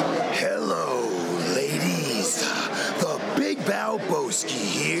Broski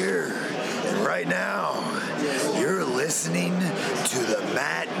here, and right now, you're listening to the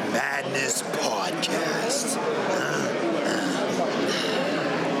Matt Madness Podcast.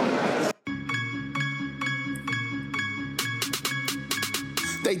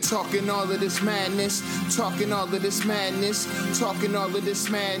 They talking all of this madness, talking all of this madness, talking all of this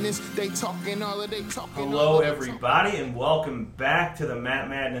madness. They talking all of they talking. Hello, everybody, and welcome back to the Matt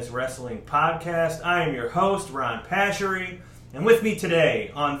Madness Wrestling Podcast. I am your host, Ron Pashery, and with me today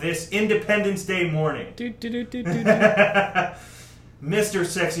on this Independence Day morning, Mr.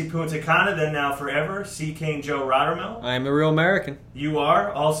 Sexy Punta Cana, then now forever, C. Kane Joe Rottermill. I am a real American. You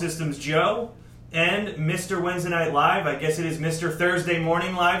are All Systems Joe. And Mr. Wednesday Night Live, I guess it is Mr. Thursday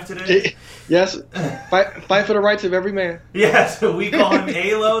Morning Live today. Yes, fight for the rights of every man. Yes, we call him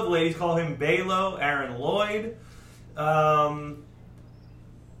ALO, the ladies call him Balo, Aaron Lloyd.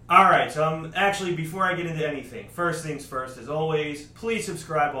 Alright, so actually, before I get into anything, first things first, as always, please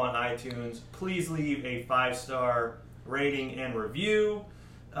subscribe on iTunes. Please leave a 5-star rating and review.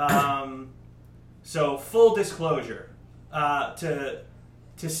 So, full disclosure,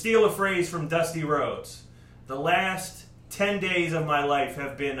 to steal a phrase from Dusty Rhodes, the last 10 days of my life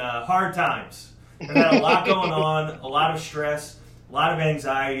have been hard times. I've had a lot going on, a lot of stress, a lot of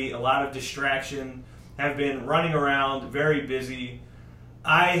anxiety, a lot of distraction. Have been running around, very busy.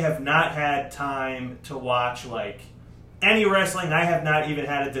 I have not had time to watch any wrestling. I have not even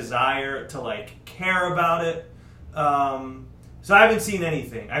had a desire to care about it. So I haven't seen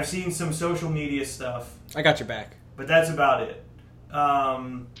anything. I've seen some social media stuff. I got your back. But that's about it.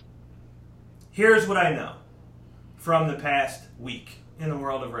 Here's what I know from the past week in the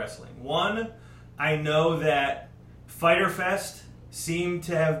world of wrestling. One, I know that Fyter Fest seemed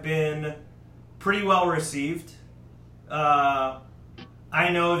to have been pretty well received. I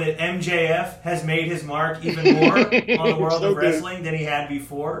know that MJF has made his mark even more on the world of wrestling than he had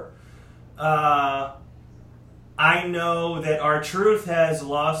before. I know that R-Truth has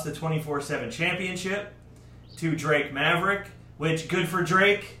lost the 24/7 championship to Drake Maverick. Which, good for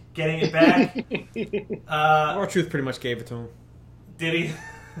Drake, getting it back. R-Truth pretty much gave it to him. Did he?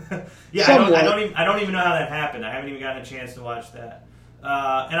 Yeah, I don't even know how that happened. I haven't even gotten a chance to watch that.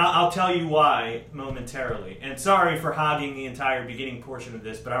 And I'll tell you why momentarily. And sorry for hogging the entire beginning portion of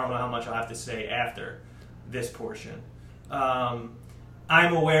this, but I don't know how much I'll have to say after this portion. I'm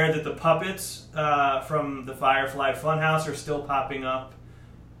aware that the puppets from the Firefly Funhouse are still popping up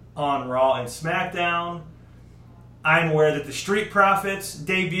on Raw and SmackDown. I'm aware that the Street Profits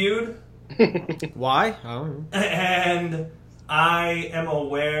debuted. Why? I don't know. And I am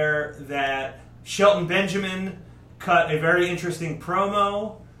aware that Shelton Benjamin cut a very interesting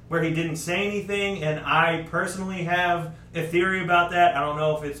promo where he didn't say anything, and I personally have a theory about that. I don't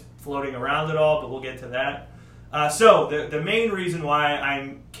know if it's floating around at all, but we'll get to that. So the main reason why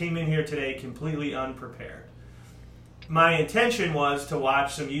I came in here today completely unprepared. My intention was to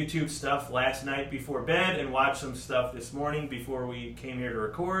watch some YouTube stuff last night before bed and watch some stuff this morning before we came here to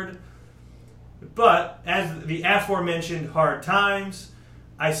record. But as the aforementioned hard times,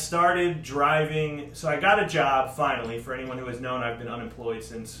 I started driving. So I got a job finally. For anyone who has known, I've been unemployed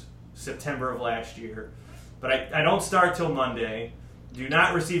since September of last year. But I don't start till Monday. Do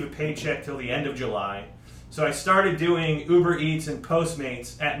not receive a paycheck till the end of July. So I started doing Uber Eats and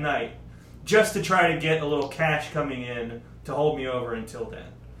Postmates at night, just to try to get a little cash coming in to hold me over until then.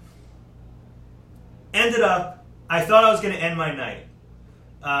 Ended up, I thought I was going to end my night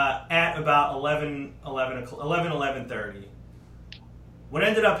at about 11:30. What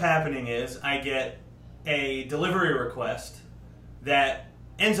ended up happening is I get a delivery request that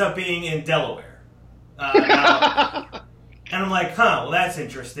ends up being in Delaware. And I'm like, well, that's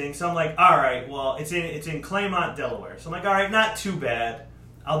interesting. So I'm like, all right, well, it's in Claymont, Delaware. So I'm like, all right, not too bad.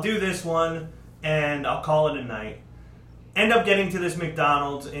 I'll do this one, and I'll call it a night. End up getting to this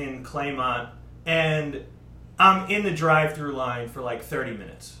McDonald's in Claymont, and I'm in the drive-thru line for 30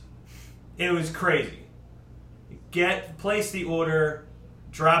 minutes. It was crazy. Place the order,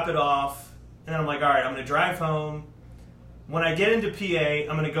 drop it off, and then I'm like, all right, I'm going to drive home. When I get into PA,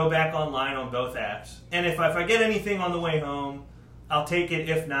 I'm going to go back online on both apps. And if I get anything on the way home, I'll take it.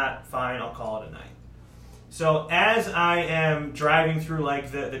 If not, fine, I'll call it a night. So as I am driving through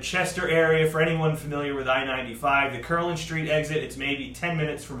the Chester area, for anyone familiar with I-95, the Curlin Street exit, it's maybe 10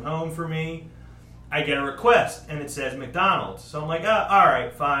 minutes from home for me, I get a request, and it says McDonald's. So I'm like, all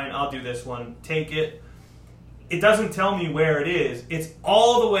right, fine, I'll do this one, take it. It doesn't tell me where it is. It's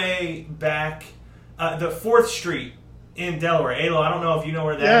all the way back, the 4th Street in Delaware. Alo, I don't know if you know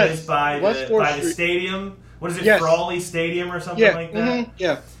where that is, by the stadium. What is it, Frawley Stadium or something like that? Mm-hmm.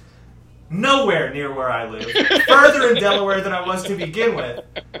 Yeah. nowhere near where I live, further in Delaware than I was to begin with.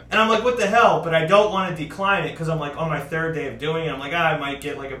 And I'm like, what the hell? But I don't want to decline it because I'm like, on my third day of doing it, I'm like, I might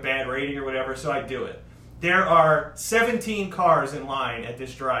get like a bad rating or whatever, so I do it. There are 17 cars in line at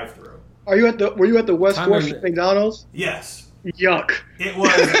this drive-thru. Were you at the West 4th McDonald's? Yes. Yuck. It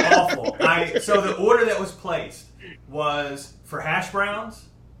was awful. So the order that was placed was for hash browns,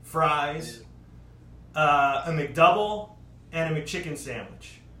 fries, a McDouble, and a McChicken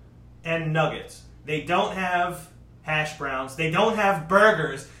sandwich, and nuggets. They don't have hash browns. They don't have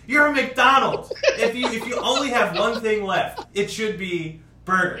burgers. You're a McDonald's. If you only have one thing left, it should be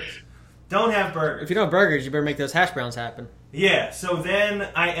burgers. Don't have burgers. If you don't have burgers, you better make those hash browns happen. Yeah, so then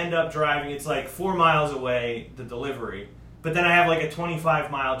I end up driving. It's like 4 miles away, the delivery. But then I have like a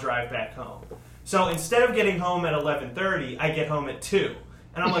 25-mile drive back home. So instead of getting home at 11:30, I get home at 2.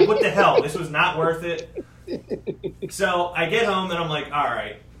 And I'm like, what the hell? This was not worth it. So I get home and I'm like, all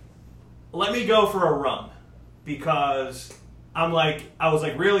right, let me go for a run. Because I was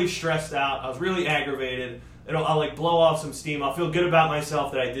like really stressed out. I was really aggravated. I'll like blow off some steam. I'll feel good about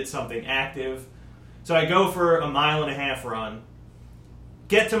myself that I did something active. So I go for a 1.5 mile run,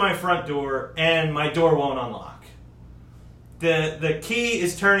 get to my front door, and my door won't unlock. The key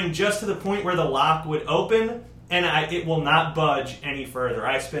is turning just to the point where the lock would open, and it will not budge any further.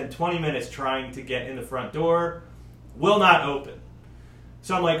 I spent 20 minutes trying to get in the front door, will not open.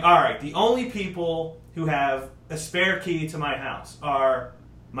 So I'm like, all right, the only people who have a spare key to my house are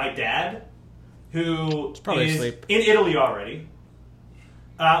my dad, who is asleep in Italy already.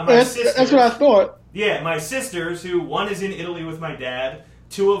 That's what I thought. Yeah, my sisters, who one is in Italy with my dad,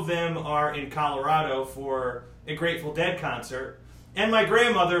 2 of them are in Colorado for a Grateful Dead concert, and my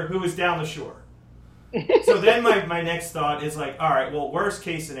grandmother, who is down the shore. So then my next thought is like, all right, well, worst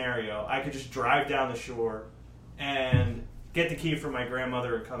case scenario, I could just drive down the shore and get the key from my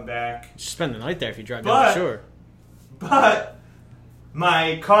grandmother and come back. Just spend the night there if you drive down the shore. But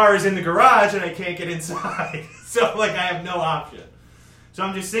my car is in the garage and I can't get inside. So, like, I have no option. So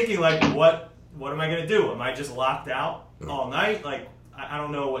I'm just thinking, like, what am I going to do? Am I just locked out all night? Like, I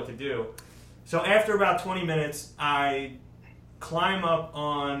don't know what to do. So after about 20 minutes, I climb up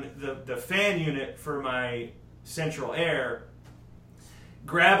on the fan unit for my central air,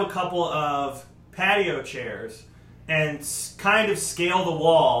 grab a couple of patio chairs, and kind of scale the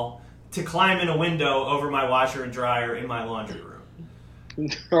wall to climb in a window over my washer and dryer in my laundry room.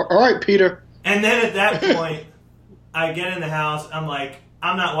 All right, Peter. And then at that point, I get in the house. I'm like,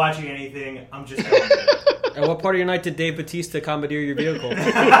 I'm not watching anything. I'm just going to bed. At what part of your night did Dave Bautista commandeer your vehicle?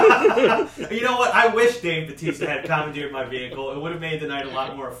 You know what? I wish Dave Bautista had commandeered my vehicle. It would have made the night a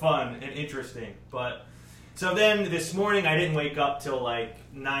lot more fun and interesting. But so then this morning, I didn't wake up till like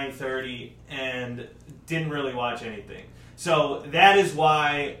 9:30 and didn't really watch anything. So that is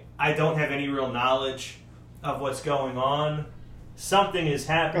why I don't have any real knowledge of what's going on. Something is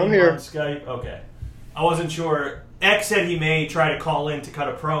happening I'm here. on Skype. Okay. I wasn't sure. X said he may try to call in to cut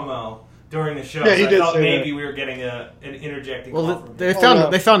a promo during the show. Yeah, he so I did thought say maybe that. we were getting an interjecting call Well, from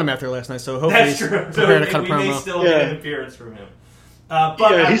him. they found him after last night, so hopefully That's he's true. So prepared to cut a we may promo. still get an appearance from him.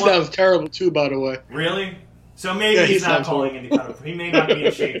 But He sounds terrible too, by the way. Really? So maybe Yeah, he he's not sounds calling in to cut a. He may not be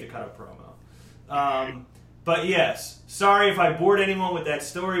in shape to cut a promo. But yes, sorry if I bored anyone with that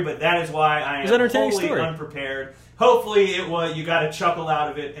story, but that is why I It was an am entertaining wholly story. unprepared. Hopefully, you got a chuckle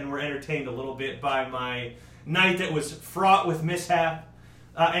out of it and were entertained a little bit by my night that was fraught with mishap.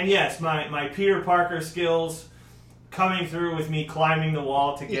 And yes, my Peter Parker skills coming through with me climbing the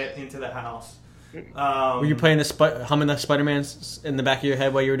wall to get into the house. Were you playing humming the Spider-Man in the back of your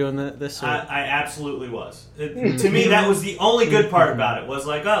head while you were doing this? Or? I absolutely was. To me, that was the only good part about it. Was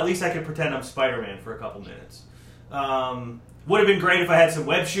like, oh, at least I could pretend I'm Spider-Man for a couple minutes. Would have been great if I had some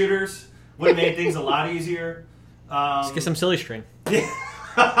web shooters. Would have made things a lot easier. Just get some silly string. Yeah,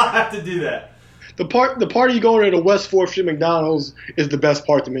 I have to do that. The part of you going to the West 4th Street McDonald's is the best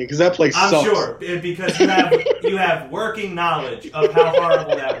part to me because that place sucks. I'm sure because you have working knowledge of how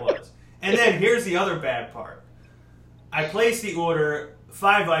horrible that was. And then here's the other bad part. I place the order,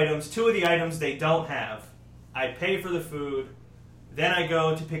 5 items. 2 of the items they don't have. I pay for the food. Then I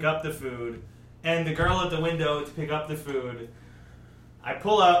go to pick up the food. And the girl at the window to pick up the food, I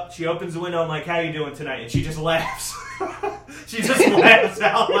pull up. She opens the window. I'm like, how you doing tonight? And she just laughs. She just laughs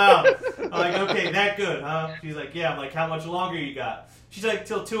out loud. I'm like, okay, that good, huh? She's like, yeah. I'm like, how much longer you got? She's like,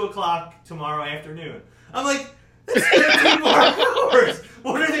 till 2 o'clock tomorrow afternoon. I'm like, that's 13 more hours.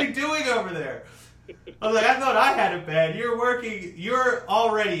 What are they doing over there? I was like, I thought I had it bad. You're working. You're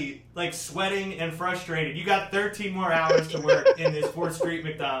already like sweating and frustrated. You got 13 more hours to work in this 4th Street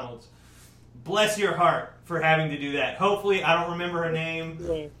McDonald's. bless your heart for having to do that. Hopefully, I don't remember her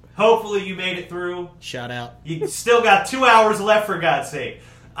name. Hopefully, you made it through. Shout out. You still got 2 hours left, for God's sake.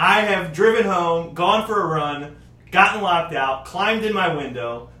 I have driven home, gone for a run, gotten locked out, climbed in my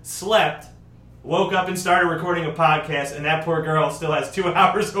window, slept, woke up and started recording a podcast, and that poor girl still has 2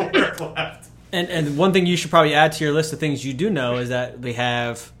 hours of work left. And one thing you should probably add to your list of things you do know is that we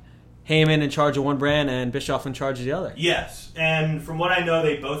have Heyman in charge of one brand and Bischoff in charge of the other. Yes, and from what I know,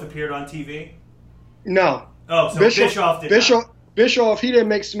 they both appeared on TV. No. Oh, so Bischoff did not. Bischoff, he didn't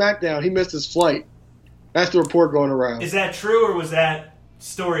make SmackDown. He missed his flight. That's the report going around. Is that true, or was that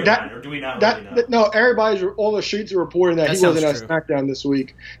storyline, or do we not really know? No, all the streets are reporting that he wasn't at SmackDown this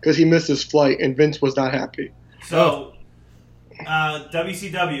week because he missed his flight, and Vince was not happy. So,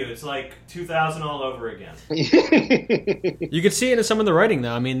 WCW, it's like 2000 all over again. You could see it in some of the writing,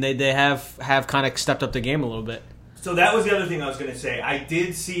 though. I mean, they have kind of stepped up the game a little bit. So that was the other thing I was going to say. I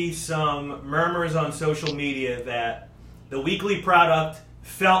did see some murmurs on social media that the weekly product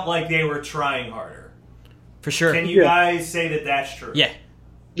felt like they were trying harder. For sure. Can you guys say that that's true? Yeah.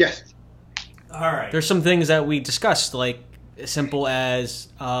 Yes. All right. There's some things that we discussed, like as simple as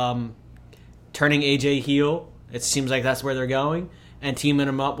turning AJ heel. It seems like that's where they're going, and teaming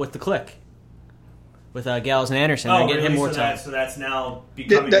him up with the Click, with Gallows and Anderson. Oh, and getting really? him more time. So that's now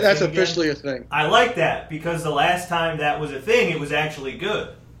becoming that's a thing officially again? a thing. I like that, because the last time that was a thing, it was actually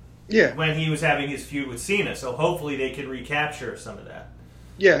good. Yeah. When he was having his feud with Cena, so hopefully they can recapture some of that.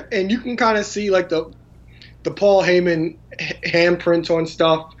 Yeah, and you can kind of see like the Paul Heyman handprint on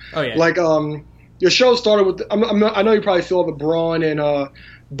stuff. Oh yeah. Like your show started with I know you probably saw the Braun and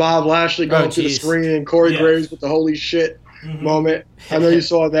Bob Lashley going to the screen and Corey Graves with the holy shit moment. I know you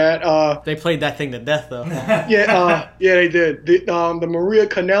saw that. They played that thing to death though. Yeah, they did. The Maria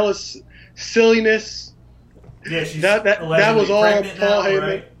Kanellis silliness. Yeah, she's that was all pregnant Paul now, Heyman.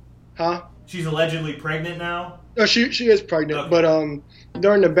 right? Huh? She's allegedly pregnant now. No, she is pregnant, Okay. but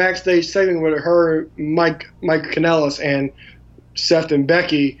during the backstage segment with her, Mike Kanellis and Seth and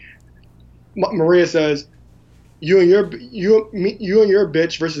Becky, Maria says, "You and your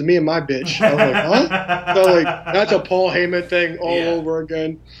bitch versus me and my bitch." I was like, huh? So like that's a Paul Heyman thing all over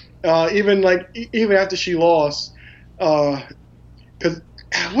again. Even after she lost, because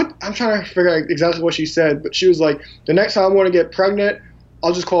I'm trying to figure out exactly what she said, but she was like, "The next time I want to get pregnant,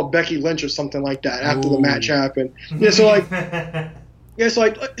 I'll just call Becky Lynch or something like that." After the match happened, so like there's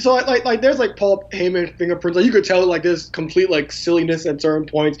like Paul Heyman fingerprints. Like you could tell like there's complete like silliness at certain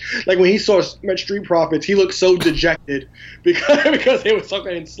points. Like when he saw Street Profits, he looked so dejected because they were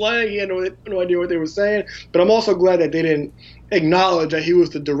talking in slang. He had no idea what they were saying. But I'm also glad that they didn't acknowledge that he was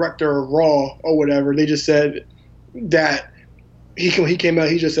the director of Raw or whatever. They just said that he came out.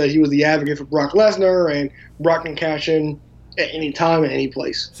 He just said he was the advocate for Brock Lesnar and Brock can cash in at any time, at any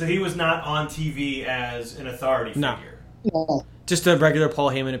place. So he was not on TV as an authority figure. No. Just a regular Paul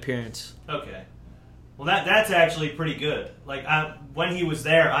Heyman appearance. Okay. Well, that's actually pretty good. Like when he was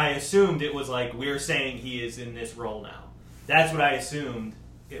there, I assumed it was like we're saying he is in this role now. That's what I assumed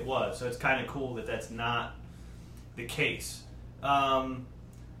it was. So it's kind of cool that that's not the case.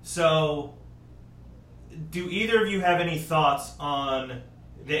 So, do either of you have any thoughts on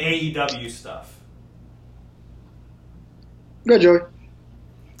the AEW stuff? Good, Joey.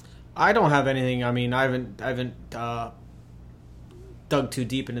 I don't have anything. I mean, I haven't dug too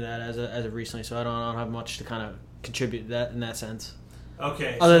deep into that as of recently, so I don't have much to kind of contribute to that in that sense.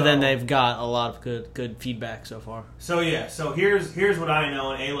 Okay. Other than they've got a lot of good feedback so far. So here's what I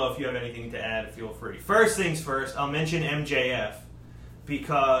know, and Ayla, if you have anything to add, feel free. First things first, I'll mention MJF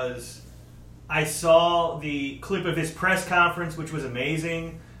because I saw the clip of his press conference, which was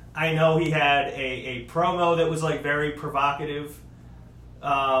amazing. I know he had a promo that was like very provocative.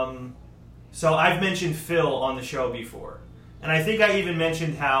 So I've mentioned Phil on the show before. And I think I even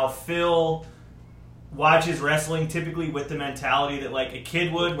mentioned how Phil watches wrestling typically with the mentality that like a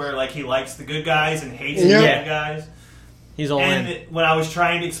kid would, where like he likes the good guys and hates the bad guys. He's all in. And when I was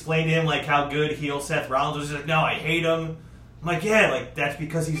trying to explain to him like how good heel Seth Rollins was, like, no, I hate him. I'm like, yeah, like that's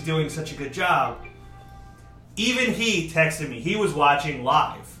because he's doing such a good job. Even he texted me. He was watching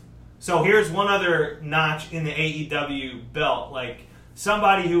live. So here's one other notch in the AEW belt. Like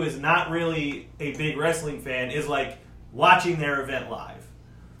somebody who is not really a big wrestling fan is like watching their event live.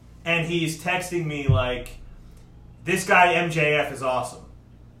 And he's texting me like, this guy MJF is awesome.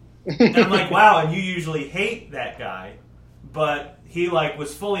 And I'm like, wow, and you usually hate that guy. But he like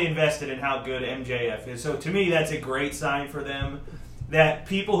was fully invested in how good MJF is. So to me, that's a great sign for them that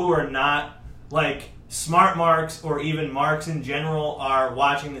people who are not like smart marks or even marks in general are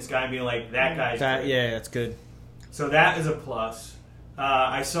watching this guy and being like, that guy's great. Yeah, that's good. So that is a plus.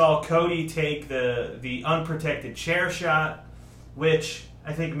 I saw Cody take the unprotected chair shot, which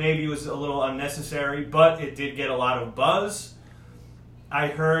I think maybe was a little unnecessary, but it did get a lot of buzz. I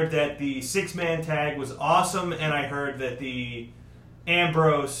heard that the 6-man tag was awesome, and I heard that the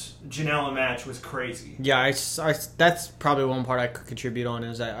Ambrose Janela match was crazy. Yeah, that's probably one part I could contribute on.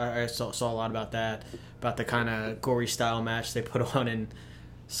 Is I saw a lot about that, about the kind of gory style match they put on, and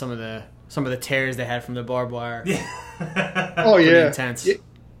some of the tears they had from the barbed wire. Yeah. Oh yeah, intense.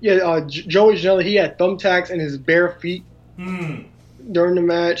 Yeah, Joey Janela, he had thumbtacks in his bare feet during the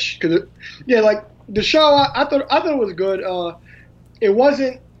match. Like the show, I thought it was good. It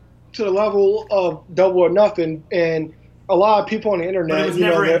wasn't to the level of Double or Nothing, and a lot of people on the internet. But it was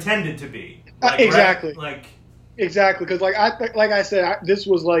never intended to be. Exactly. Right? Exactly, because like I said, this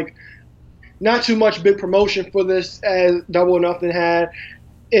was like not too much big promotion for this as Double or Nothing had.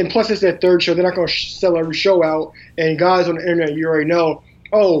 And plus, it's their third show. They're not going to sell every show out. And guys on the internet, you already know,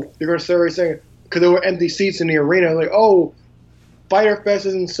 they're going to start saying, because there were empty seats in the arena, like, Fyter Fest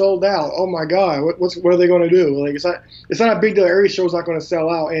isn't sold out. Oh my God, what are they going to do? Like, it's not a big deal. Every show's not going to sell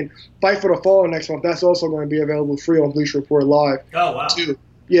out. And Fight for the Fall next month, that's also going to be available free on Bleacher Report Live. Oh wow. Too.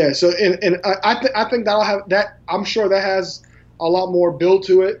 Yeah. So and I think that'll have that. I'm sure that has a lot more build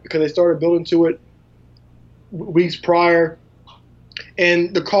to it because they started building to it weeks prior.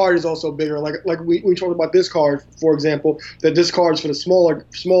 And the card is also bigger. Like we talked about this card, for example, that this card is for the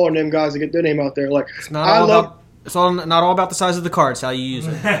smaller name guys to get their name out there. Like it's not all about the size of the card. It's how you use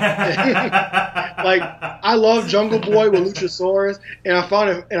it. Like I love Jungle Boy with Luchasaurus, and I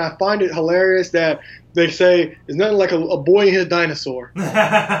find it hilarious that they say it's nothing like a boy and his dinosaur.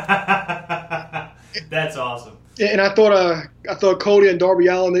 That's awesome. And I thought Cody and Darby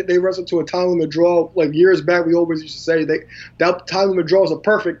Allin they wrestled to a time limit draw like years back. We always used to say that time limit draws are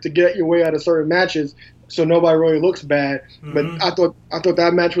perfect to get your way out of certain matches, so nobody really looks bad. Mm-hmm. But I thought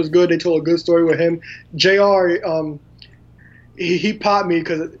that match was good. They told a good story with him. JR, he popped me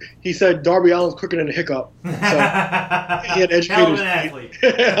because he said Darby Allin's quicker than a hiccup. So he had educated. Hell of an athlete.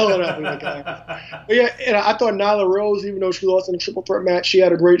 Hell of an athlete. But yeah, and I thought Nyla Rose, even though she lost in the triple threat match, she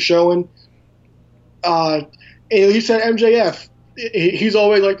had a great showing. And he said MJF, he's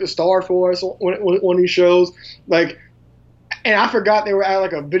always like the star for us when he shows. Like, and I forgot they were at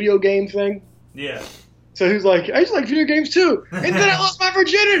like a video game thing. Yeah. So he was like, I used to like video games too. And then I lost my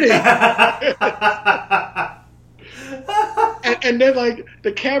virginity. and then like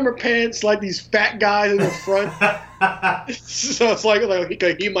the camera pans like these fat guys in the front. So it's like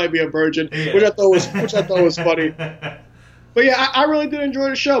he might be a virgin, yeah. which I thought was funny. But yeah, I really did enjoy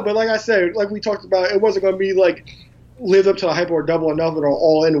the show. But like I said, like we talked about, it wasn't going to be like lived up to the hype or Double or Nothing or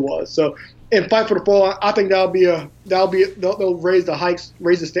All In was. So in Fight for the Fall, I think they'll raise the high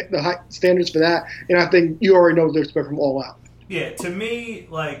standards for that. And I think you already know what to expect from All Out. Yeah, to me,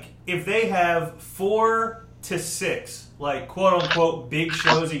 like if they have 4 to 6 like quote unquote big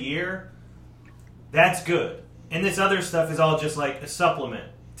shows a year, that's good. And this other stuff is all just like a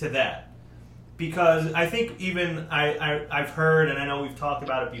supplement to that. Because I think even I've heard, and I know we've talked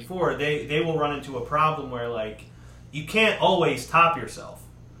about it before, they will run into a problem where, like, you can't always top yourself.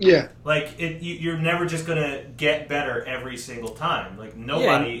 Yeah. Like, you're never just going to get better every single time. Like,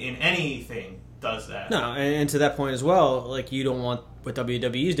 nobody in anything does that. No, and to that point as well, like, you don't want what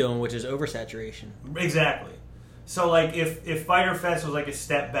WWE's doing, which is oversaturation. Exactly. So, like, if Fyter Fest was, like, a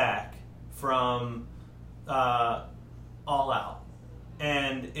step back from All Out,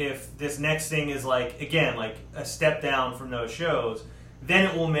 and if this next thing is like, again, like a step down from those shows, then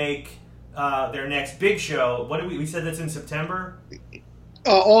it will make their next big show. What did we said that's in September?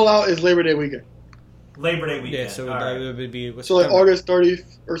 All Out is Labor Day weekend. Labor Day weekend. Yeah, so that would be so like August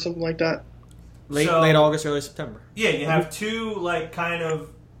 30th or something like that. Late August, early September. Yeah, you have 2 like kind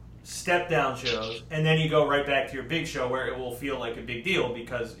of step down shows, and then you go right back to your big show where it will feel like a big deal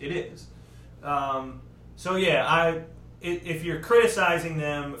because it is. So yeah, if you're criticizing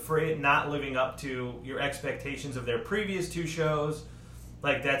them for it not living up to your expectations of their previous 2 shows,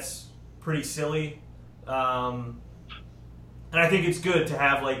 like that's pretty silly. And I think it's good to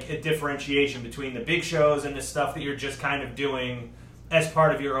have like a differentiation between the big shows and the stuff that you're just kind of doing as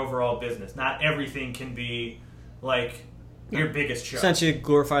part of your overall business. Not everything can be like your biggest show. Essentially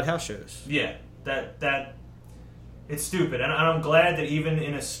glorified house shows. Yeah, that it's stupid. And I'm glad that even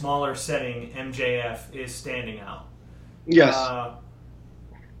in a smaller setting, MJF is standing out. Yes.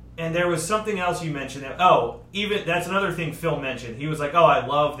 And there was something else you mentioned. Even that's another thing Phil mentioned. He was like, I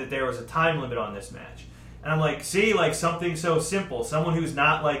love that there was a time limit on this match. And I'm like, see, like something so simple. Someone who's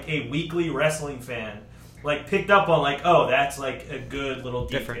not like a weekly wrestling fan, like picked up on like, that's like a good little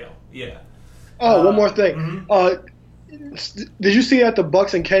detail. Different. Yeah. One more thing. Mm-hmm. Did you see that the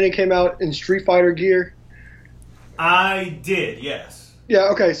Bucks and Kenny came out in Street Fighter gear? I did, yes. Yeah.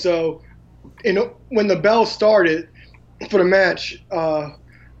 Okay. So, when the bell started for the match,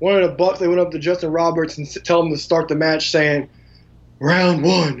 one of the Bucks, they went up to Justin Roberts and tell him to start the match, saying, "Round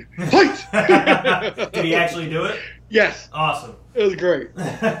 1, fight!" Did he actually do it? Yes. Awesome. It was great.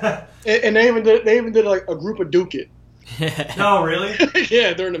 And they even did like a group of Duke It. No, really?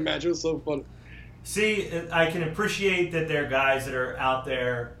 Yeah, during the match. It was so funny. See, I can appreciate that there are guys that are out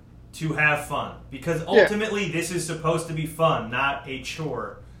there to have fun. Because ultimately, this is supposed to be fun, not a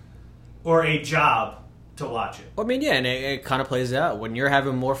chore or a job to watch it. I mean, yeah, and it kind of plays out. When you're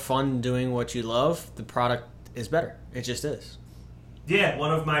having more fun doing what you love, the product is better. It just is. Yeah,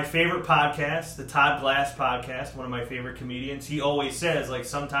 one of my favorite podcasts, the Todd Glass podcast, one of my favorite comedians, he always says, like,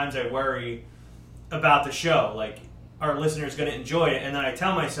 sometimes I worry about the show. Like, our listeners going to enjoy it? And then I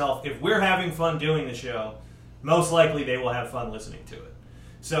tell myself, if we're having fun doing the show, most likely they will have fun listening to it.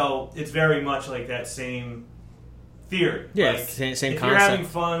 So it's very much like that same theory. Yeah, like, same if concept. you're having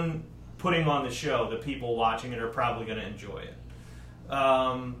fun putting on the show, the people watching it are probably going to enjoy it.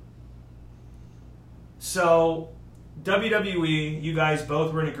 So WWE, you guys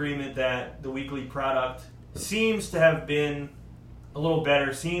both were in agreement that the weekly product seems to have been a little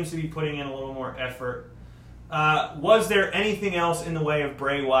better, seems to be putting in a little more effort. Was there anything else in the way of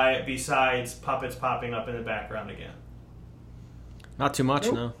Bray Wyatt besides puppets popping up in the background again? Not too much,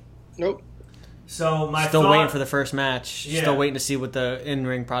 Nope. no. Nope. So my Still thought, waiting for the first match. Yeah. Still waiting to see what the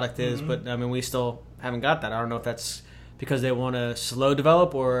in-ring product is. Mhm. But, I mean, we still haven't got that. I don't know if that's because they want to slow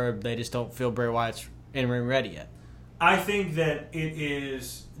develop or they just don't feel Bray Wyatt's in-ring ready yet. I think that it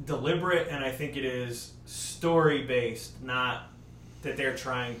is deliberate, and I think it is story-based, not that they're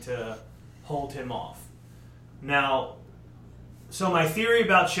trying to hold him off. Now, so my theory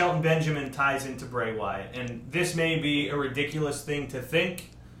about Shelton Benjamin ties into Bray Wyatt, and this may be a ridiculous thing to think,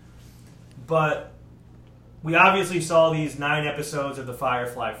 but we obviously saw these 9 episodes of the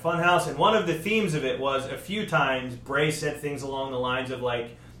Firefly Funhouse, and one of the themes of it was a few times Bray said things along the lines of,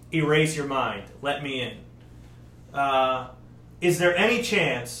 like, erase your mind, let me in. Is there any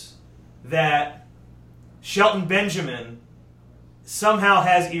chance that Shelton Benjamin somehow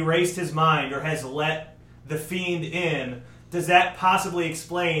has erased his mind or has let the Fiend in? Does that possibly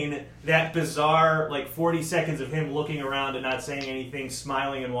explain that bizarre, like, 40 seconds of him looking around and not saying anything,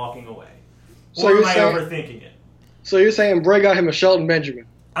 smiling and walking away? So Or you're am I saying- overthinking it? So you're saying Bray got him a Shelton Benjamin?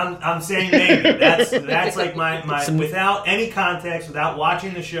 I'm saying maybe. That's like my without any context, without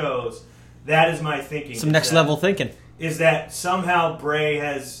watching the shows, that is my thinking. Some Is next that- level thinking. Is that somehow Bray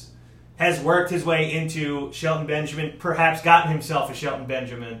has worked his way into Shelton Benjamin, perhaps gotten himself a Shelton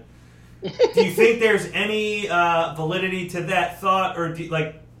Benjamin. Do you think there's any validity to that thought, or do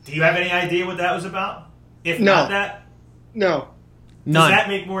you have any idea what that was about? If No. not that, No. does None. that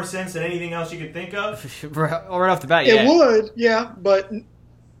make more sense than anything else you could think of? right off the bat, yeah. It would, yeah, but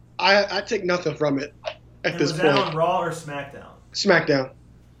I take nothing from it at And this was that point. on Raw or SmackDown? SmackDown.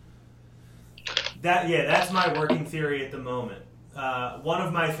 That's my working theory at the moment. One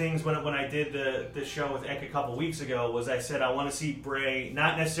of my things when I did the show with Eck a couple weeks ago was I said I want to see Bray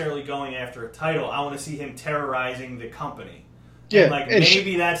not necessarily going after a title. I want to see him terrorizing the company. Yeah, And and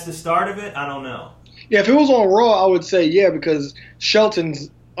maybe that's the start of it. I don't know. Yeah, if it was on Raw, I would say yeah because Shelton's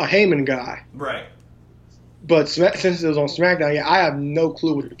a Heyman guy. Right. But since it was on SmackDown, yeah, I have no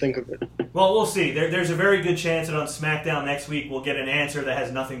clue what to think of it. Well, we'll see. There's a very good chance that on SmackDown next week we'll get an answer that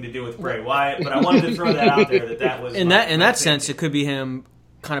has nothing to do with Bray Wyatt. But I wanted to throw that out there that was In my that sense, thinking. it could be him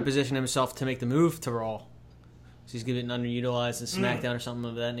kind of positioning himself to make the move to Raw. So he's getting underutilized in SmackDown or something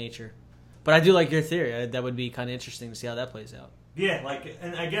of that nature. But I do like your theory. That would be kind of interesting to see how that plays out. Yeah,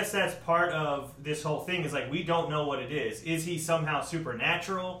 and I guess that's part of this whole thing is we don't know what it is. Is he somehow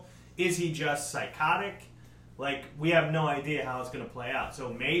supernatural? Is he just psychotic? We have no idea how it's going to play out.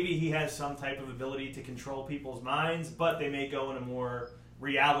 So maybe he has some type of ability to control people's minds, but they may go in a more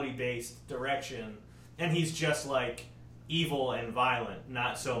reality-based direction. And he's just evil and violent,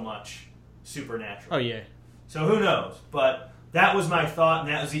 not so much supernatural. Oh, yeah. So who knows? But that was my thought, and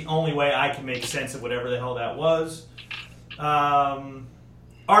that was the only way I can make sense of whatever the hell that was.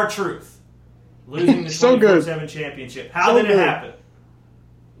 R-Truth. Losing the So good. 24/7 championship. How So did it good. happen?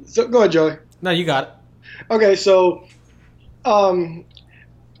 So go ahead, Joey. No, you got it. Okay, so on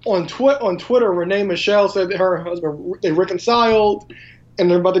Twitter, Renee Michelle said that her husband they reconciled and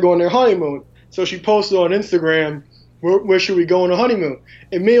they're about to go on their honeymoon. So she posted on Instagram, where should we go on a honeymoon?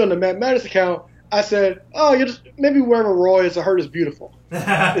 And me on the Matt Mattis account, I said, oh, you just maybe wherever Roy is, I heard is beautiful. This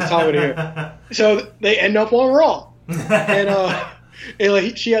time of the year. So they end up on Raw. And And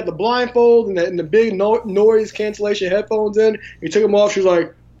like she had the blindfold and the big noise cancellation headphones in. He took them off. She was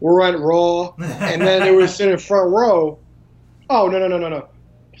like, "We're on Raw," and then they were sitting front row. Oh no!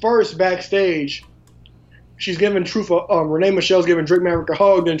 First backstage, she's giving Truth. Renee Michelle's giving Drake Maverick a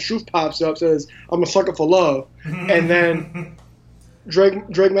hug. Then Truth pops up, says, "I'm a sucker for love," and then Drake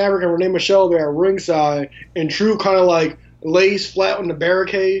Maverick and Renee Michelle there at ringside, and Truth kind of like lays flat on the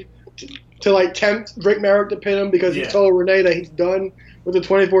barricade to like tempt Drake Maverick to pin him because he told Renee that he's done with the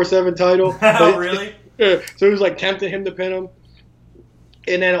 24/7 title. Oh, really? Yeah. So he was like tempting him to pin him.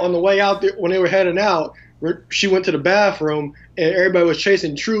 And then on the way out there, when they were heading out, she went to the bathroom and everybody was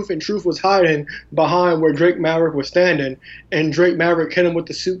chasing Truth, and Truth was hiding behind where Drake Maverick was standing, and Drake Maverick hit him with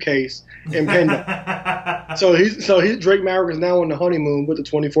the suitcase and pinned him. so Drake Maverick is now on the honeymoon with the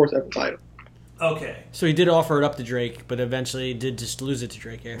 24/7 title. Okay. So he did offer it up to Drake, but eventually did just lose it to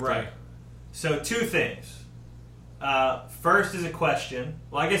Drake after. Right. So 2 things. First is a question.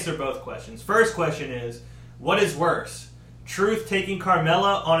 Well, I guess they're both questions. First question is, what is worse? Truth taking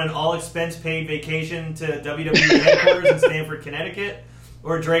Carmella on an all-expense-paid vacation to WWE headquarters in Stamford, Connecticut,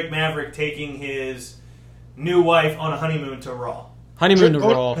 or Drake Maverick taking his new wife on a honeymoon to Raw? Honeymoon to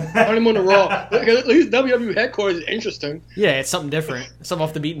Raw. Honeymoon to Raw. At least WWE headquarters is interesting. Yeah, it's something different. Something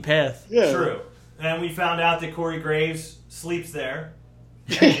off the beaten path. Yeah. True. And we found out that Corey Graves sleeps there.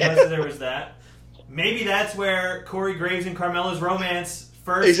 So there was that. Maybe that's where Corey Graves and Carmella's romance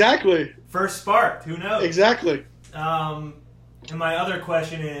first sparked. Who knows? Exactly. And my other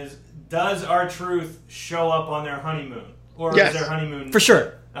question is, does R-Truth show up on their honeymoon? Or Yes. is their honeymoon... For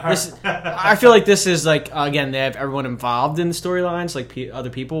sure. I feel like this is like, again, they have everyone involved in the storylines, like other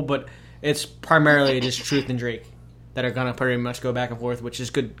people, but it's primarily just Truth and Drake that are going to pretty much go back and forth, which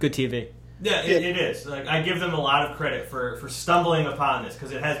is good TV. Yeah, it is. Like, I give them a lot of credit for stumbling upon this,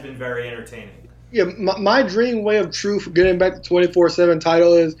 because it has been very entertaining. Yeah, my dream way of Truth getting back the 24/7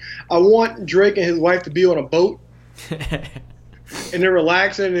 title is I want Drake and his wife to be on a boat. And they're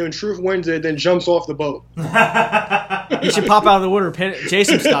relaxing, and when Truth wins it, then jumps off the boat. You should pop out of the water, pin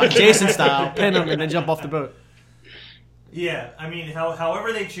Jason style, pin him, and then jump off the boat. Yeah, I mean,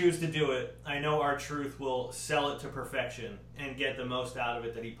 however they choose to do it, I know R-Truth will sell it to perfection and get the most out of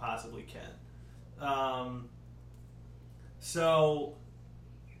it that he possibly can. So,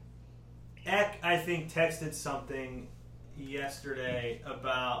 Eck, I think, texted something yesterday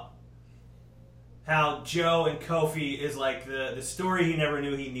about how Joe and Kofi is like the story he never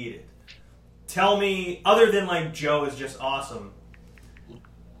knew he needed. Tell me, other than like Joe is just awesome,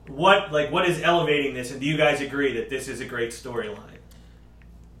 what is elevating this, and do you guys agree that this is a great storyline?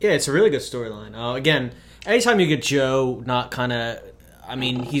 Yeah, it's a really good storyline. Again, anytime you get Joe, not kind of, I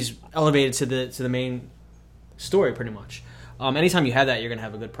mean, he's elevated to the main story pretty much. Anytime you have that, you're gonna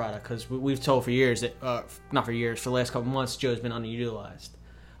have a good product, because we've told for years that, not for years, for the last couple months, Joe's been underutilized.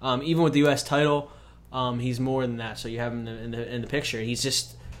 Even with the U.S. title, he's more than that. So you have him in the picture. He's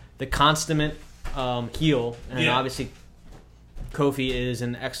just the consummate heel, and obviously Kofi is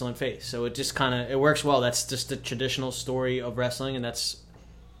an excellent face. So it just it works well. That's just the traditional story of wrestling, and it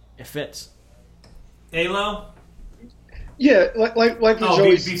fits. Alo? Yeah, like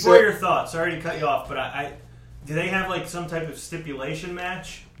Joey before said, your thoughts, sorry to cut you off, but I do they have like some type of stipulation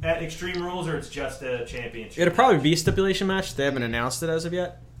match at Extreme Rules, or it's just a championship? It'll probably be a stipulation match. They haven't announced it as of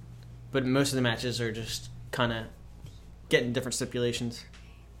yet, but most of the matches are just kind of getting different stipulations.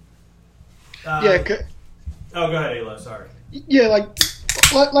 Go ahead, Alo. Sorry. Yeah,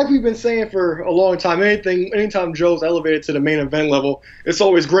 like we've been saying for a long time, anytime Joe's elevated to the main event level, it's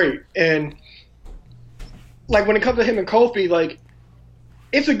always great. And like when it comes to him and Kofi, like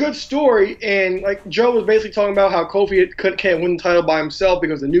it's a good story. And like Joe was basically talking about how Kofi can't win the title by himself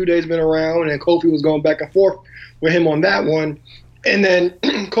because the New Day's been around, and Kofi was going back and forth with him on that one. And then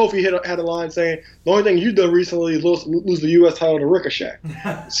Kofi had a line saying, "The only thing you've done recently is lose the U.S. title to Ricochet."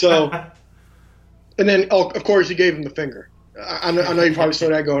 So, and then of course he gave him the finger. I know you probably saw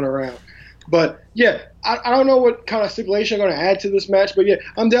that going around. But yeah, I don't know what kind of stipulation I'm going to add to this match, but yeah,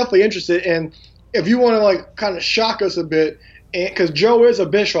 I'm definitely interested. And if you want to like kind of shock us a bit, because Joe is a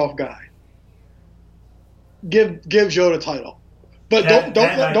Bischoff guy, give Joe the title. But that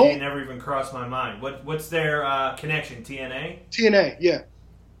don't never even crossed my mind. What's their connection? TNA? TNA, yeah,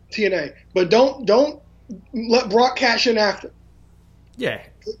 TNA. But don't let Brock cash in after. Yeah,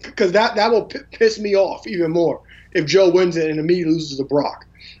 because that will piss me off even more if Joe wins it and immediately loses to Brock.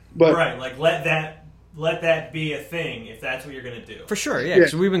 But right, like let that be a thing if that's what you're gonna do. for sure. Yeah,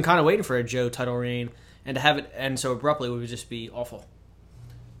 because we've been kind of waiting for a Joe title reign, and to have it end so abruptly would just be awful.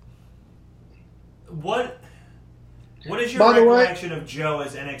 What is your recollection of Joe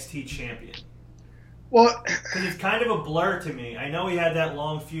as NXT champion? Well, Because it's kind of a blur to me. I know he had that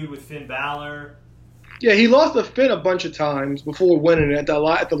long feud with Finn Balor. yeah, he lost to Finn a bunch of times before winning at the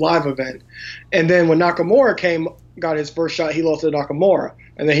live event, and then when Nakamura got his first shot, he lost to Nakamura,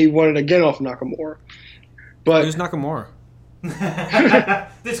 and then he won it again off Nakamura. But Who's Nakamura?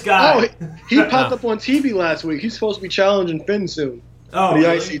 This guy. he popped up on TV last week. He's supposed to be challenging Finn soon Oh, for the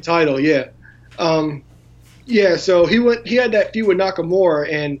really? IC title. Yeah, yeah. So he had that feud with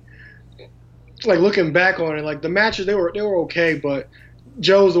Nakamura, and like looking back on it, like the matches they were okay, but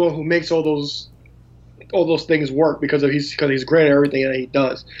Joe's the one who makes all those things work because he's great at everything that he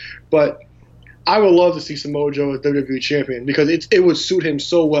does. But I would love to see Samoa Joe as WWE champion because it would suit him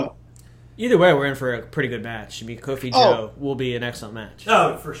so well. Either way, we're in for a pretty good match. I mean, Kofi Joe will be an excellent match.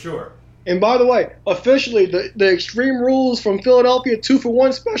 Oh, for sure. And by the way, officially, the Extreme Rules from Philadelphia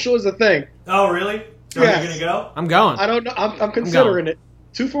 2-for-1 special is a thing. Oh, really? So Yes. you're going to go? I'm going. I don't know. I'm considering it.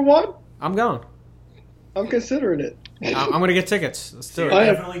 2-for-1? I'm going. I'm considering it. I'm going to get tickets. Let's So do you're I it.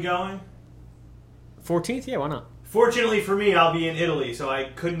 am- definitely going? 14th? Yeah, why not? Fortunately for me, I'll be in Italy, so I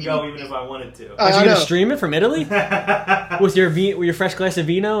couldn't go even if I wanted to. I Are you going know. to stream it from Italy with your fresh glass of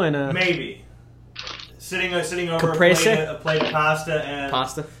vino and Maybe. Sitting over Caprese? a plate of pasta and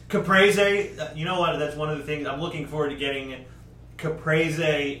pasta? Caprese. You know what? That's one of the things I'm looking forward to getting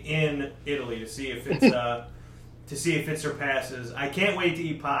Caprese in Italy to see if it surpasses. I can't wait to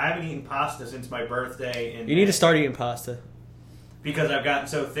eat pasta. I haven't eaten pasta since my birthday. You need to start eating pasta. because I've gotten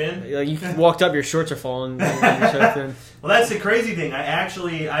so thin. Like, you walked up, your shorts are falling. You're so thin. Well, that's the crazy thing.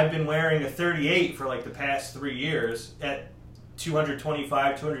 I've been wearing a 38 for like the past 3 years at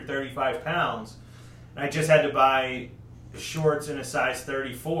 225, 235 pounds. And I just had to buy shorts in a size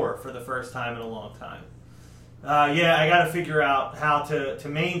 34 for the first time in a long time. Yeah, I got to figure out how to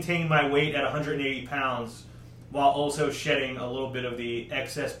maintain my weight at 180 pounds while also shedding a little bit of the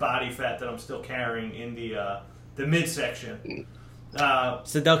excess body fat that I'm still carrying in the midsection.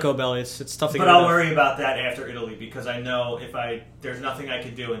 It's the Delco belly. It's tough to get But rid I'll of. worry about that after Italy because I know there's nothing I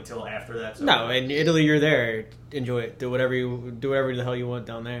could do until after that's over. No, in Italy, you're there. Enjoy it. Do whatever the hell you want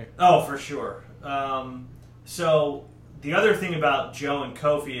down there. Oh, for sure. So the other thing about Joe and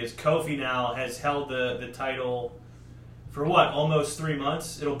Kofi is Kofi now has held the title for what? Almost 3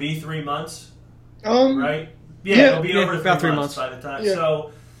 months. It'll be 3 months, right? Yeah, it'll be over about 3 months by the time. Yeah.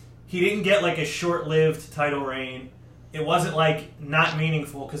 So he didn't get like a short-lived title reign. It wasn't like not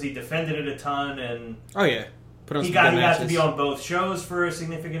meaningful because he defended it a ton and Oh yeah, put on he some got good to matches. be on both shows for a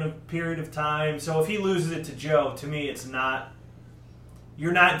significant period of time. So if he loses it to Joe, to me, it's not.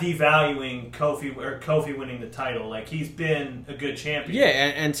 You're not devaluing Kofi winning the title. Like he's been a good champion. Yeah,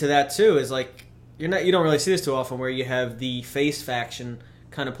 and to that too is like you don't really see this too often where you have the face faction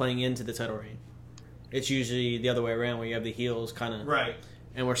kind of playing into the title reign. It's usually the other way around where you have the heels kind of Right.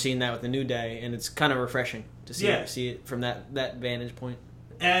 and we're seeing that with the New Day, and it's kind of refreshing to see Yeah. see it from that vantage point.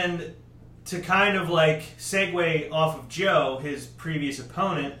 And to kind of like segue off of Joe, his previous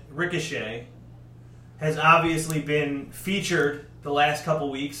opponent, Ricochet, has obviously been featured the last couple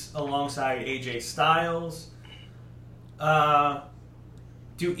weeks alongside AJ Styles.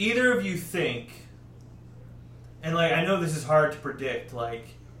 Do either of you think, and like I know this is hard to predict, like,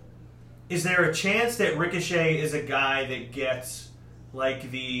 is there a chance that Ricochet is a guy that gets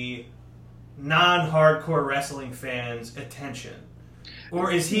like the non-hardcore wrestling fans' attention? Or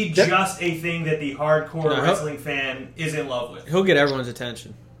is he just a thing that the hardcore No, wrestling fan is in love with? He'll get everyone's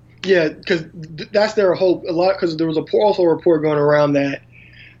attention. Yeah, because that's their hope a lot. Because there was also a report going around that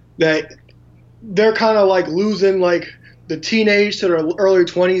they're kind of like losing like the teenage to the early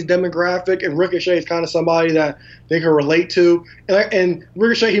 20s demographic, and Ricochet is kind of somebody that they can relate to. And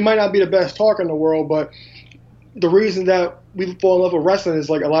Ricochet, he might not be the best talker in the world, but the reason that we fall in love with wrestling is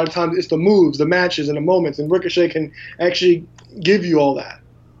like a lot of times it's the moves, the matches, and the moments, and Ricochet can actually give you all that.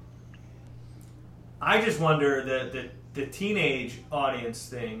 I just wonder the teenage audience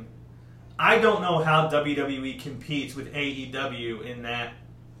thing. I don't know how WWE competes with AEW in that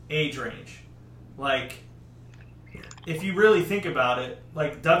age range. Like, if you really think about it,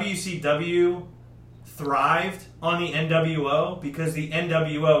 like WCW thrived on the NWO because the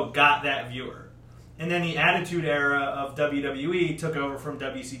NWO got that viewer. And then the Attitude Era of WWE took over from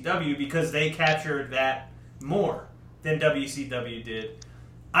WCW because they captured that more than WCW did.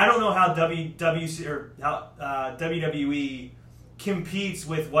 I don't know how WWE competes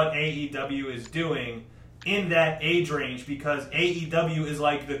with what AEW is doing in that age range because AEW is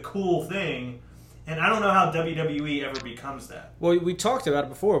like the cool thing, and I don't know how WWE ever becomes that. Well, we talked about it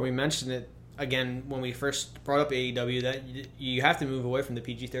before. We mentioned it again when we first brought up AEW that you have to move away from the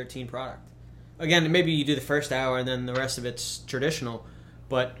PG-13 product. Again, maybe you do the first hour and then the rest of it's traditional.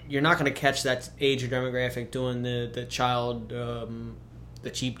 but you're not going to catch that age or demographic doing the child, the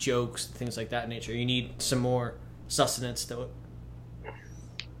cheap jokes, things like that nature. You need some more sustenance to it.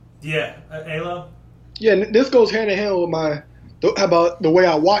 Yeah, Alo? Yeah, and this goes hand in hand with about the way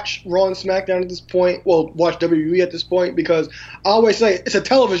I watch Raw and SmackDown at this point. Well, watch WWE at this point, because I always say it's a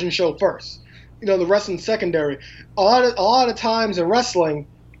television show first. The wrestling secondary. A lot of times in wrestling,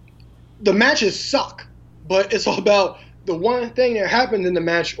 the matches suck, but it's all about the one thing that happened in the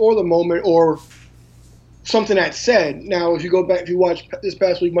match or the moment or something that's said. Now, if you watch this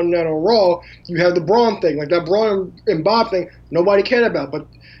past week Monday Night on Raw, you have the Braun thing, like that Braun and Bob thing. Nobody cared about, but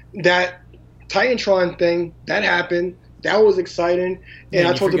that Titantron thing that happened. That was exciting. And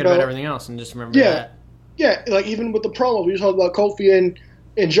I you talked forget about everything else and just remember that. Yeah, like even with the promo, we talked about Kofi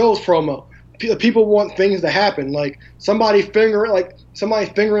and Joe's promo. People want things to happen, like somebody fingering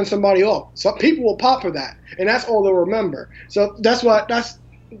somebody off. Some people will pop for that, and that's all they'll remember. So that's why I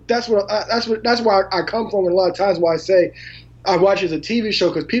come from. And a lot of times why I say I watch it as a TV show,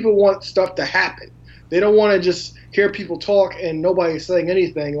 because people want stuff to happen. They don't want to just hear people talk and nobody's saying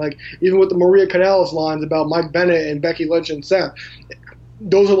anything. Like even with the Maria Kanellis lines about Mike Bennett and Becky Lynch and Seth,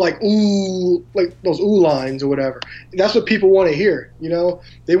 those are like those ooh lines or whatever. That's what people want to hear.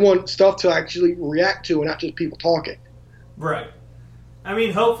 They want stuff to actually react to and not just people talking. Right. I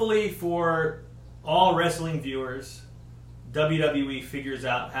mean, hopefully for all wrestling viewers, WWE figures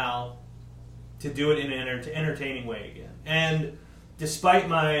out how to do it in an entertaining way again. And despite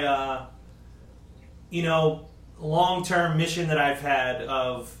my long-term mission that I've had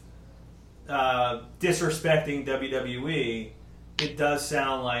of disrespecting WWE, it does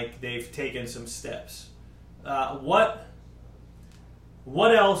sound like they've taken some steps. What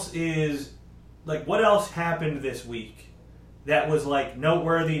else happened this week that was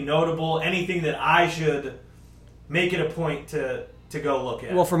noteworthy, notable, anything that I should make it a point to go look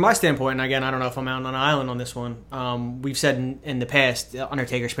at? Well, from my standpoint, and again, I don't know if I'm out on an island on this one. We've said in the past,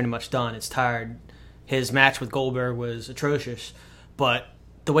 Undertaker's pretty much done. It's tired. His match with Goldberg was atrocious, but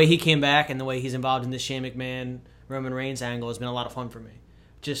the way he came back and the way he's involved in this Shane McMahon, Roman Reigns angle has been a lot of fun for me.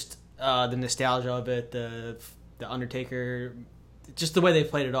 Just the nostalgia of it, the Undertaker, just the way they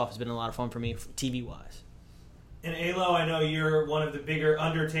played it off has been a lot of fun for me, TV-wise. And Alo, I know you're one of the bigger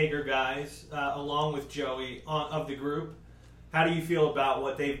Undertaker guys, along with Joey, of the group. How do you feel about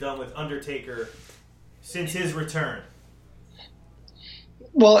what they've done with Undertaker since his return?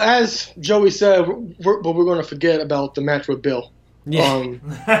 Well, as Joey said, we're going to forget about the match with Bill. Yeah.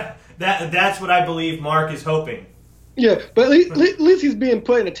 That's what I believe Mark is hoping. Yeah, but at least he's being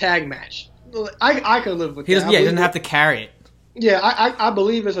put in a tag match. I can live with that. He doesn't have to carry it. Yeah, I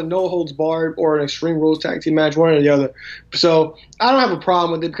believe it's a no holds barred or an Extreme Rules tag team match, one or the other. So I don't have a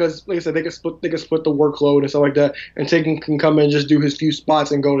problem with it because, like I said, they can split the workload and stuff like that, and Taken can come in and just do his few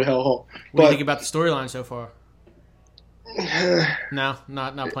spots and go to hell home. What do you think about the storyline so far? No,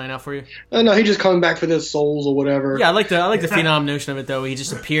 not playing out for you. No, he just coming back for his souls or whatever. Yeah, I like the Phenom notion of it though. He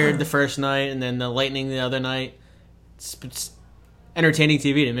just appeared the first night and then the Lightning the other night. It's entertaining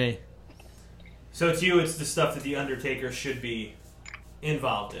TV to me. So it's the stuff that the Undertaker should be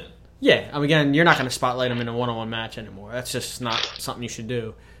involved in. Yeah, again, you're not going to spotlight him in a one-on-one match anymore. That's just not something you should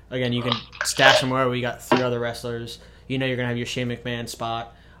do. Again, you can stash him wherever you got 3 other wrestlers. You're going to have your Shane McMahon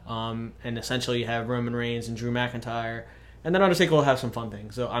spot, and essentially you have Roman Reigns and Drew McIntyre. And then Undertaker will have some fun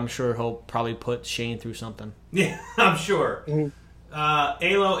things. So I'm sure he'll probably put Shane through something. Yeah, I'm sure. Mm-hmm.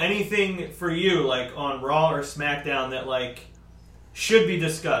 Alo, anything for you, on Raw or SmackDown that, should be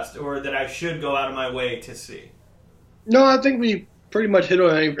discussed or that I should go out of my way to see? No, I think we pretty much hit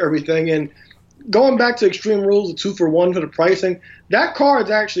on everything. And going back to Extreme Rules, the 2-for-1 for the pricing, that card's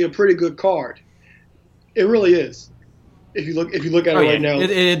actually a pretty good card. It really is. If you look at it right now,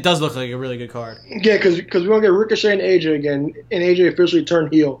 it does look like a really good card. Yeah, because we're gonna get Ricochet and AJ again, and AJ officially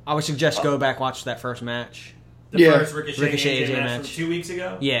turned heel. I would suggest go back watch that first match. The first Ricochet AJ match from 2 weeks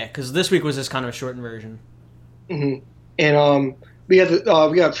ago. Yeah, because this week was just kind of a shortened version. Mm-hmm. And we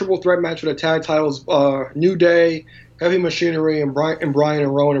got a triple threat match with the tag titles: New Day, Heavy Machinery, and Brian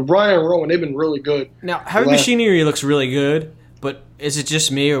and Rowan. And Brian and Rowan, they've been really good. Now, Heavy Machinery looks really good, but is it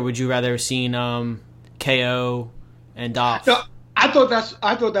just me, or would you rather have seen KO and Dolph? No, I thought that's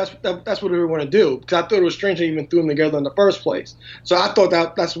what they were going to do, because I thought it was strange they even threw them together in the first place. So I thought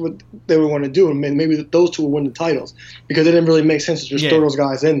that's what they were going to do, and maybe those two would win the titles, because it didn't really make sense to just throw those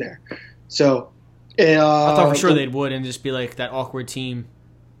guys in there. So I thought for sure they would and just be like that awkward team.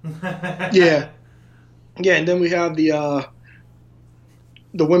 Yeah, and then we have the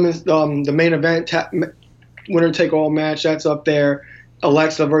women's the main event winner take all match that's up there.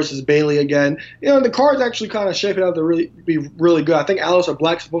 Alexa versus Bailey again. The card's actually kind of shaping out to be really good. I think Aleister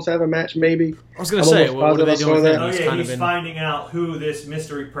Black's supposed to have a match, maybe. I was going to say, what are they doing with that? Oh, yeah, he's finding out who this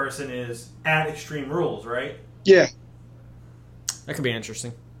mystery person is at Extreme Rules, right? Yeah. That could be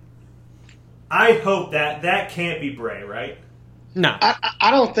interesting. I hope that can't be Bray, right? No.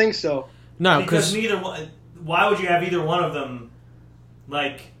 I don't think so. No, because neither one... Why would you have either one of them,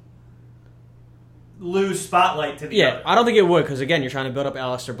 lose spotlight to the other? Yeah, I don't think it would, because, again, you're trying to build up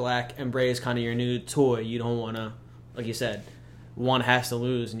Aleister Black, and Bray is kind of your new toy. You don't want to, like you said, one has to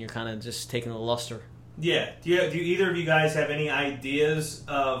lose, and you're kind of just taking the luster. Yeah. Do either of you guys have any ideas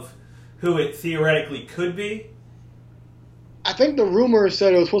of who it theoretically could be? I think the rumor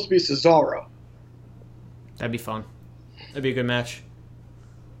said it was supposed to be Cesaro. That'd be fun. That'd be a good match.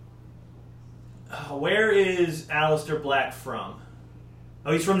 Where is Aleister Black from?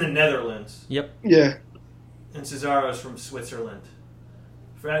 Oh, he's from the Netherlands. Yep. Yeah. And Cesaro's from Switzerland.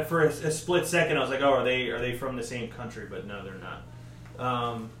 For a split second, I was like, oh, are they from the same country? But no, they're not.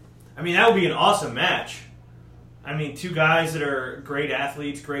 That would be an awesome match. Two guys that are great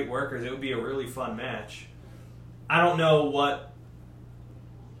athletes, great workers. It would be a really fun match. I don't know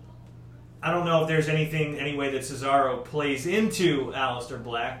if there's any way that Cesaro plays into Aleister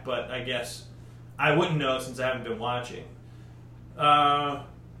Black, but I guess I wouldn't know since I haven't been watching. I'm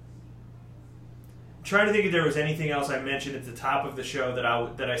trying to think if there was anything else I mentioned at the top of the show that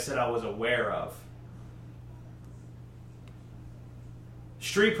I said I was aware of.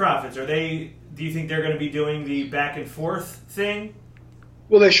 Street Profits, do you think they're going to be doing the back and forth thing?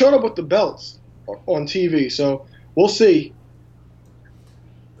 Well, they showed up with the belts on TV, so we'll see.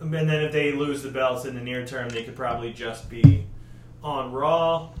 And then if they lose the belts in the near term, they could probably just be on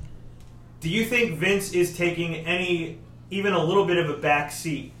Raw. Do you think Vince is taking even a little bit of a back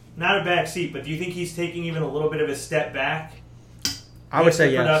seat? Not a back seat, but do you think he's taking even a little bit of a step back? I would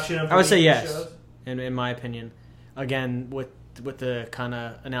say yes. I would say yes, in my opinion. Again, with the kind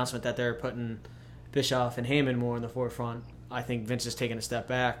of announcement that they're putting Bischoff and Heyman more in the forefront, I think Vince is taking a step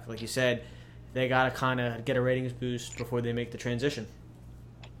back. Like you said, they got to kind of get a ratings boost before they make the transition.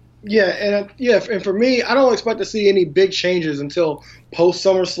 Yeah, and for me, I don't expect to see any big changes until post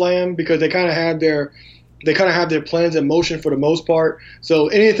SummerSlam because they kind of have their plans in motion for the most part. So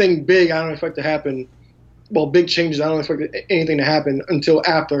anything big, I don't expect to happen. Well, big changes, I don't expect anything to happen until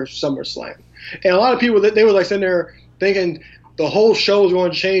after SummerSlam. And a lot of people they were sitting there thinking the whole show is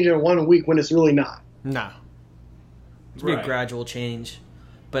going to change in 1 week when it's really not. No, it's be a gradual change,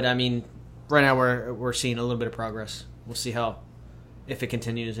 but right now we're seeing a little bit of progress. We'll see if it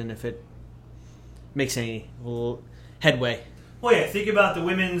continues and if it makes any headway. Well, yeah, think about the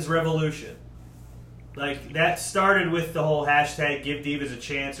women's revolution. That started with the whole hashtag Give Divas a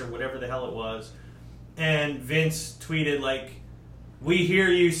Chance or whatever the hell it was. And Vince tweeted, we hear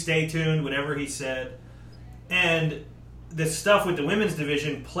you, stay tuned, whatever he said. And the stuff with the women's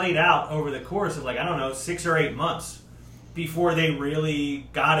division played out over the course of, 6 or 8 months before they really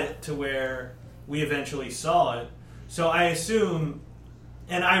got it to where we eventually saw it. So I assume,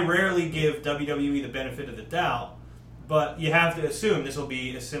 and I rarely give WWE the benefit of the doubt, but you have to assume this will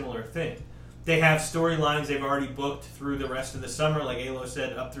be a similar thing. They have storylines they've already booked through the rest of the summer, like Alo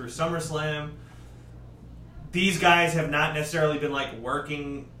said, up through SummerSlam. These guys have not necessarily been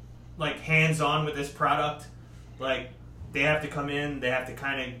working hands-on with this product. They have to come in, they have to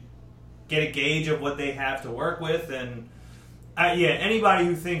kind of get a gauge of what they have to work with, and anybody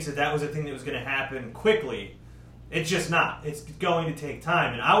who thinks that was a thing that was going to happen quickly, it's just not. It's going to take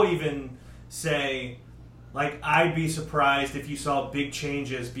time, and I would even say, I'd be surprised if you saw big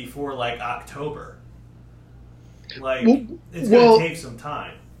changes before October. It's going to take some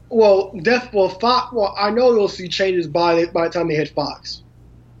time. I know you'll see changes by the time they hit Fox.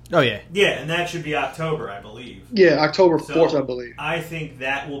 Oh, yeah. Yeah, and that should be October, I believe. Yeah, October 4th, I believe. I think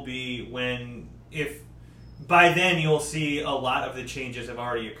that will be if by then you'll see a lot of the changes have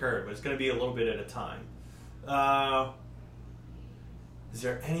already occurred, but it's going to be a little bit at a time. Is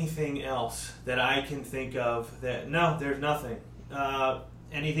there anything else that I can think of no, there's nothing.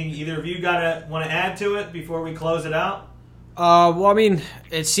 Anything either of you want to add to it before we close it out?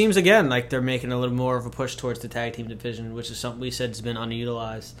 It seems again like they're making a little more of a push towards the tag team division, which is something we said has been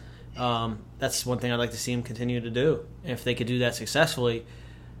underutilized. That's one thing I'd like to see them continue to do. If they could do that successfully,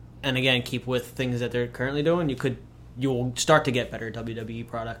 and again keep with things that they're currently doing, you'll start to get better WWE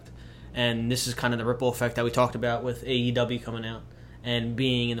product. And this is kind of the ripple effect that we talked about with AEW coming out and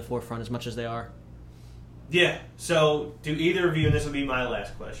being in the forefront as much as they are. Yeah. So, do either of you, and this will be my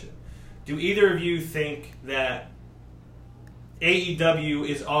last question, do either of you think that AEW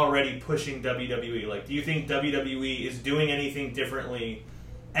is already pushing WWE? Like, do you think WWE is doing anything differently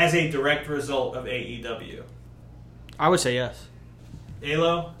as a direct result of AEW? I would say yes.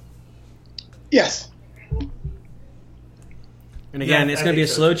 Alo? Yes. And again, Yeah, it's I going to be a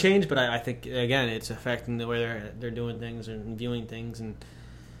think so, slow too. change, but I think, again, it's affecting the way they're doing things and viewing things. And,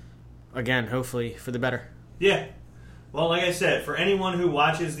 again, hopefully for the better. Yeah. Well, like I said, for anyone who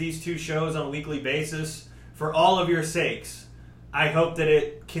watches these two shows on a weekly basis, for all of your sakes, I hope that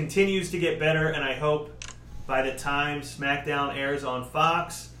it continues to get better, and I hope by the time SmackDown airs on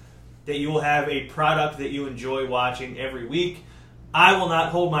Fox that you will have a product that you enjoy watching every week. I will not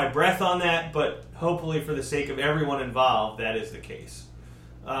hold my breath on that, but hopefully for the sake of everyone involved, that is the case.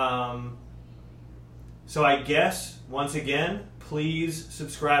 So I guess, once again, please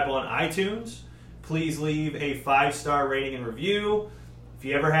subscribe on iTunes. Please leave a 5-star rating and review. If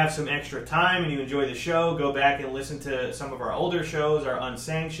you ever have some extra time and you enjoy the show, go back and listen to some of our older shows, our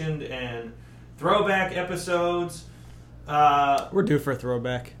unsanctioned and throwback episodes. We're due for a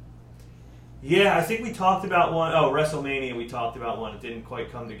throwback. Yeah, I think we talked about one. Oh, WrestleMania, we talked about one. It didn't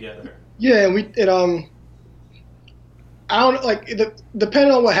quite come together. Yeah, I don't like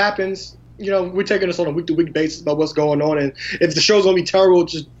depending on what happens. We're taking this on a week-to-week basis about what's going on, and if the show's gonna be terrible,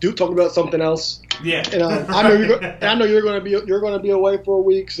 just talk about something else. Yeah. And I know you're gonna be away for a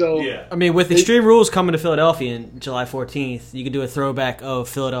week, so Yeah. I mean, with Extreme Rules coming to Philadelphia on July 14th, you could do a throwback of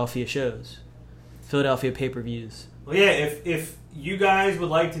Philadelphia shows. Philadelphia pay-per-views. Well, yeah, if you guys would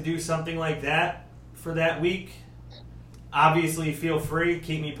like to do something like that for that week, obviously feel free.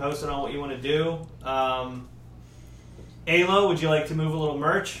 Keep me posted on what you want to do. Alo, would you like to move a little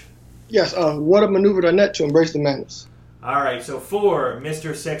merch? Yes. What a maneuver.net to embrace the madness. All right, so for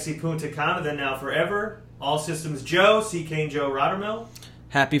Mr. Sexy Punta Cana, then now forever, All Systems Joe, CK and Joe Rottermill.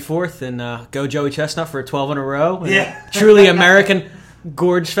 Happy 4th, and go Joey Chestnut for 12 in a row. And Yeah. Truly American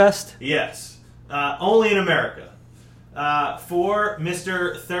Gorge Fest. Yes, only in America. For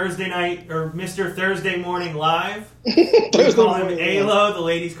Mr. Thursday Night, or Mr. Thursday Morning Live, we call him Alo, the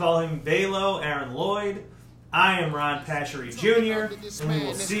ladies call him Balo, Aaron Lloyd. I am Ron Pashery Jr., and we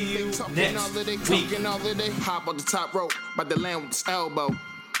will see you next week. Hop on the top rope, by the land with his elbow.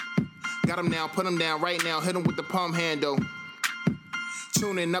 Got him now, put him down right now, hit him with the palm handle.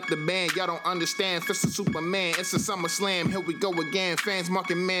 Tuning up the band, y'all don't understand. Fist of Superman, it's a SummerSlam. Here we go again. Fans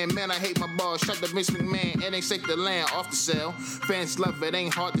marking man, I hate my ball. Shut the Vince McMahon, it ain't safe to land off the cell. Fans love it,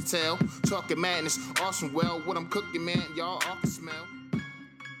 ain't hard to tell. Talking madness, awesome. Well, what I'm cooking, man, y'all all can smell.